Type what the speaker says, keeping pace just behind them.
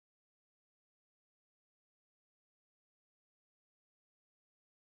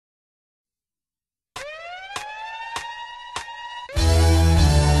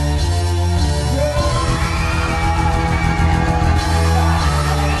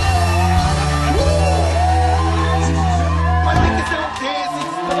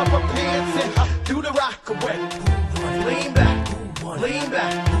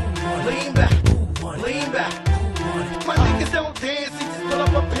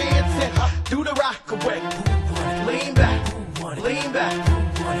do the rock away. Lean back, lean back,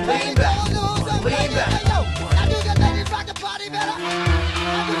 lean back, lean back. Now do the ladies rock the party better.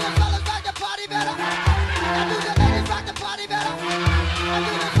 Now do the fellas rock the party better. Now do the ladies rock the party better. Now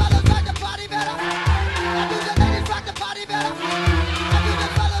do the fellas rock the party better. Now do the ladies rock the party better. Now do the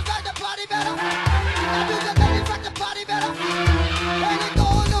fellas rock the party better. Now do the ladies rock the party better. When it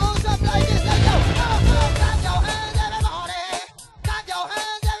goes on something like this, like yo, clap your hands everybody. Clap your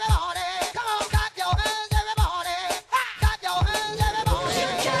hands everybody. Come on, clap your hands everybody. Clap your hands everybody.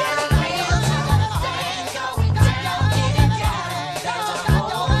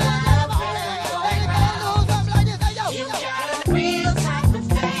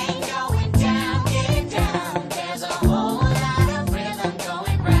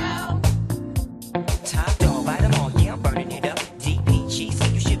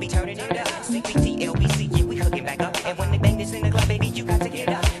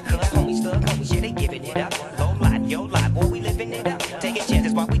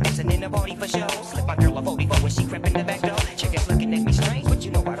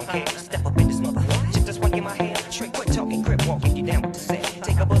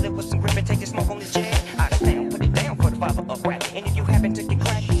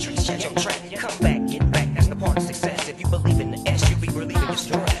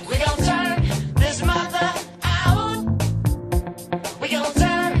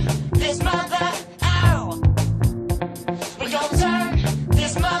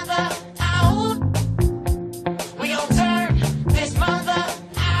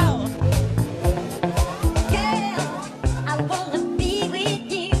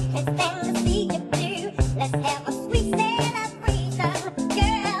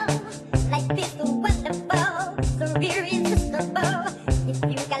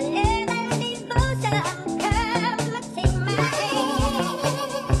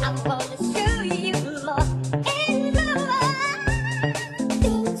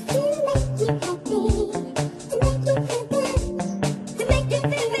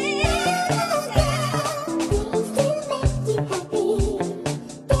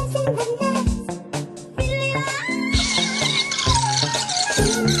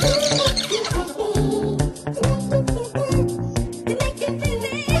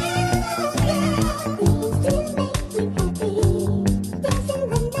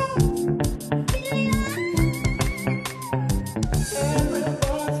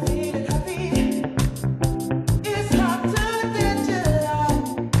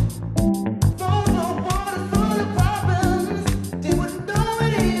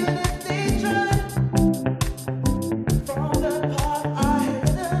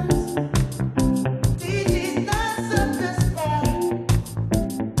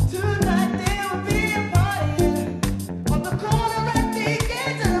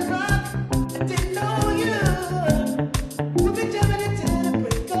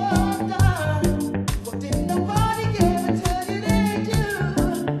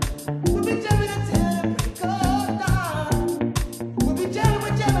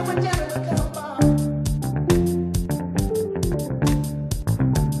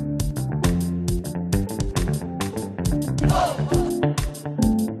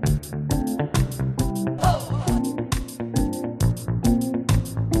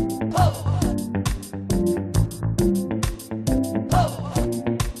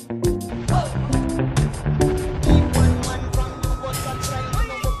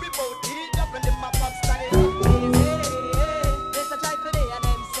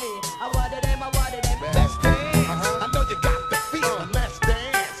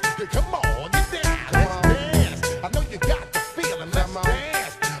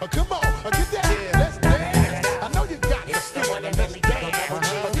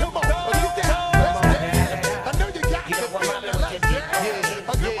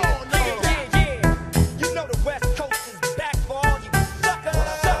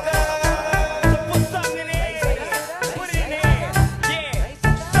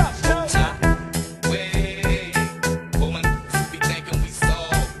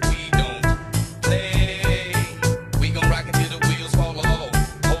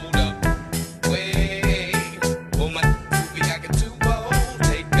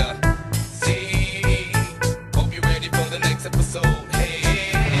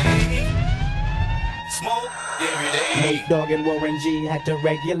 Dogg and Warren G had to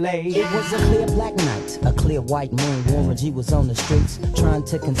regulate. It was a clear black night, a clear clear white moon, Warren G was on the streets trying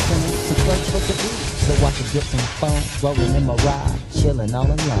to consume some first for the beat, so I could get some fun, rolling in my ride, chilling all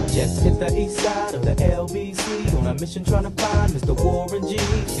alone. Just hit the east side of the LBC on a mission trying to find Mr. Warren G.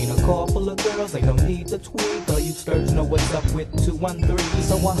 Seen a car full of girls, ain't no need to tweak. All you sturge know what's up with 213.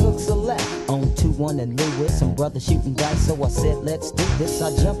 So I hooked a left on 21 and Lewis, some brothers shooting dice, so I said let's do this.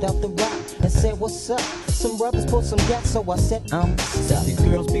 I jumped out the rock and said what's up. Some brothers pulled some gas, so I said I'm stuck. These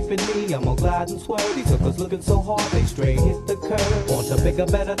girls beefing me, I'm gonna glide and swerve. These hookers looking so hard, they straight hit the curve. Want to bigger,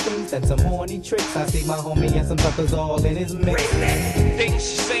 better things than some horny tricks. I see my homie and some suckers all in his mix. Things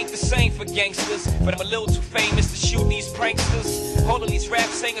just ain't the same for gangsters, but I'm a little too famous to shoot these pranksters. All of these rap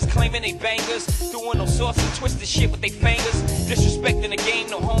singers claiming they bangers, doing all sorts of twisted shit with their fingers, disrespecting the game,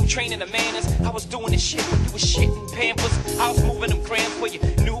 no home training the manners. I was doing this shit when you was shitting Pampers. I was moving them grams for you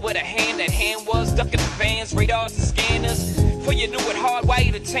knew where that hand was, ducking the vans, radars and scanners. For you knew what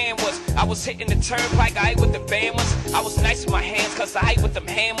hardwired the tan was. I was hitting the turnpike, I ate with the bammers. I was nice with my hands, cause I ate with them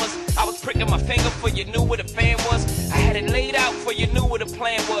hammers. I was pricking my finger for you knew what a fan was. I had it laid out for you knew what the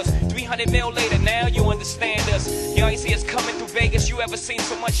plan was. 300 mil later, now you understand us. You ain't see us coming through Vegas. You ever seen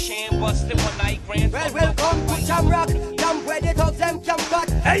so much sham busted one night, grand? Well, welcome to Jam Rock. Jam where the thugs them jump back.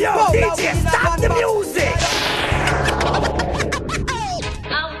 Hey yo, DJ, stop the music!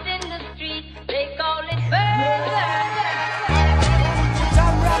 Out in the street, they call it murder.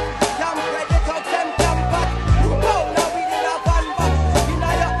 Jam Rock. Jam where the thugs them jump back. Oh, now we did a van back. Inna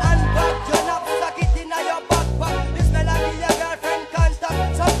your handbag, turn up, suck it inna your backpack. This melody your girlfriend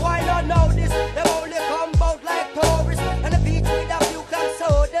contact. So why not know this? They only come out like tourists. And the beach with a few club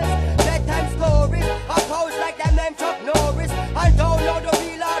sodas. Bedtime stories. A pose like them name Chuck Norris. And don't know the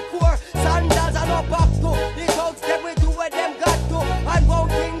real hardcore. Sandals and no back to. These thugs them we do what them got to. And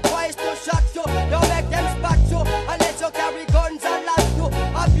won't think twice to shot you. Don't make them spot you. Unless you carry guns and lots to.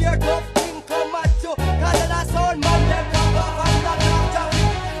 A beer tough thing come at you. Cause the last sound man them come off and not after.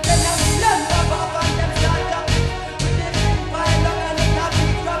 Then them none come off and them start up. With the big pile up and it's a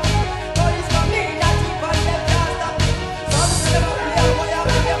big drum. Police come in and keep on them can't stop. Some say them play a wire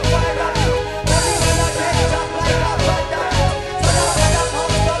with them fire up. Money when I get chop like a panda. So now when I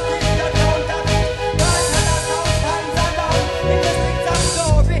come down with the counter. God when I sound stands alone. In the streets of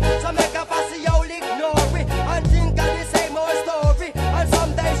glory. So make a fussy old ignore it. And think of the same old story. And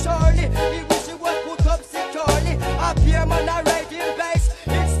someday surely he wish he would put up securely. Up here man a riding place.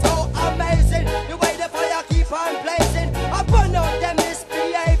 It's so amazing. The way the fire keep on blazing. I burn out them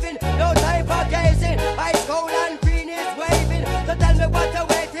misbehaving. No time for gazing. Ice cold and green is waving. So tell me what you're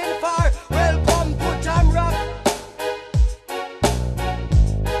waiting for. Welcome to Jam Rock.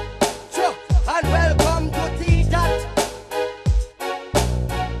 Sure. And welcome to T-Dot.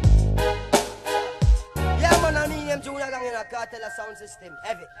 Yeah man, I need them junior gang in a cartel sound system.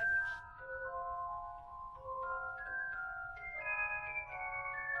 Heavy.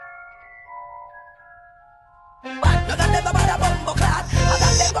 None of them about a bumbo clad. And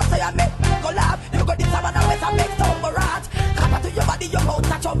then them go say I make go laugh. You go this and always I make some rat. Come to your body, your mouth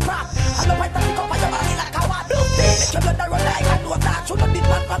touch your crap. And the white thing up on your body like a what? Make your blood run like a no that. Should not be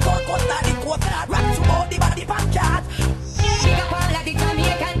man for God, cause not the coast that. Rock to all the body pancart. Pick up all of the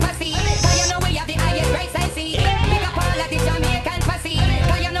Jamaican pussy, cause you know we have the highest race I see. Pick up all of the Jamaican pussy,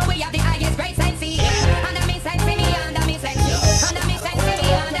 cause you know we have the highest race I see. Under me sexy, me under me sexy. Under me sexy, me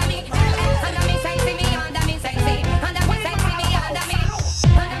under me. Under me sexy, me under me sexy. Under me sexy, me under me.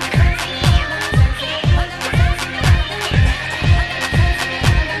 Under me sexy, me under me sexy. Under me sexy, me under me.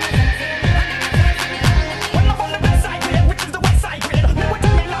 When I'm on the west side grid, which is the west side grid. Me what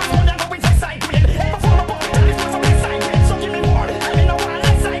tell me last one, I go with west side grid. Ever from the bottom, tell me from the west side grid. So give me more, I mean I want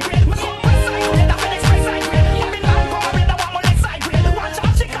left side grid. Me come west side grid, I feel it's right side grid. I mean I'm going with the one more left side grid. Watch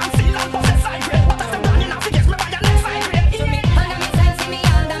out, she can't see land for left side grid. What has them done enough to get me by your left side grid? Under me sexy, me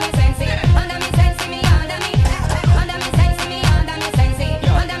under me sexy. Under me sexy, me under me. Under me sexy, me under me sexy.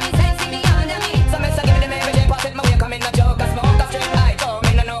 Under me sexy, me under me. So me say give me them every day, pass it my way, come in a joke, a smoke, a straight eye, come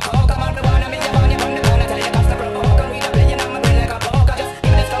in a no coke, come on, the one, I'm in your body, on the corner, tell you cost a provoke, and we the playing on my brain like a poker, just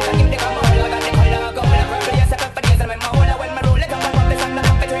give me the skunk, and give me the come on, I got the color, go, and I'm ready, yes, I for days, and when my hole, when my roll, it come, I'm this, and I'm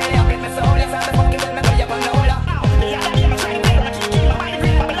up, it's really up, it's my soul, yes, I'm the fucking, tell me, go, you on the hole, Yeah, that game, I'm trying to play, but I keep my mind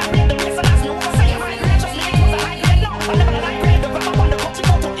green, but I read the bass, and that's new, I say, I'm right, just like it was a high grade, no, I never like grade, the rap up on the coach, you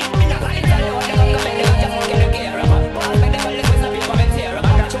go to eat me, I like it, tell you what, you come, come in, you just get a gear up, all my devil, the quiz, no people, come and tear up,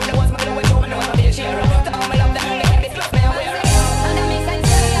 I got you, the ones, my little way, you know, I'm be a share up, to all my love, that only hit me, close me, aware up. Under me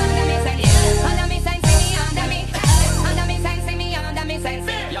sexy, me under me sexy. Under me sexy, me under me. Under me sexy, me under me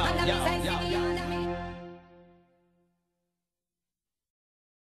sexy. Under me sexy, me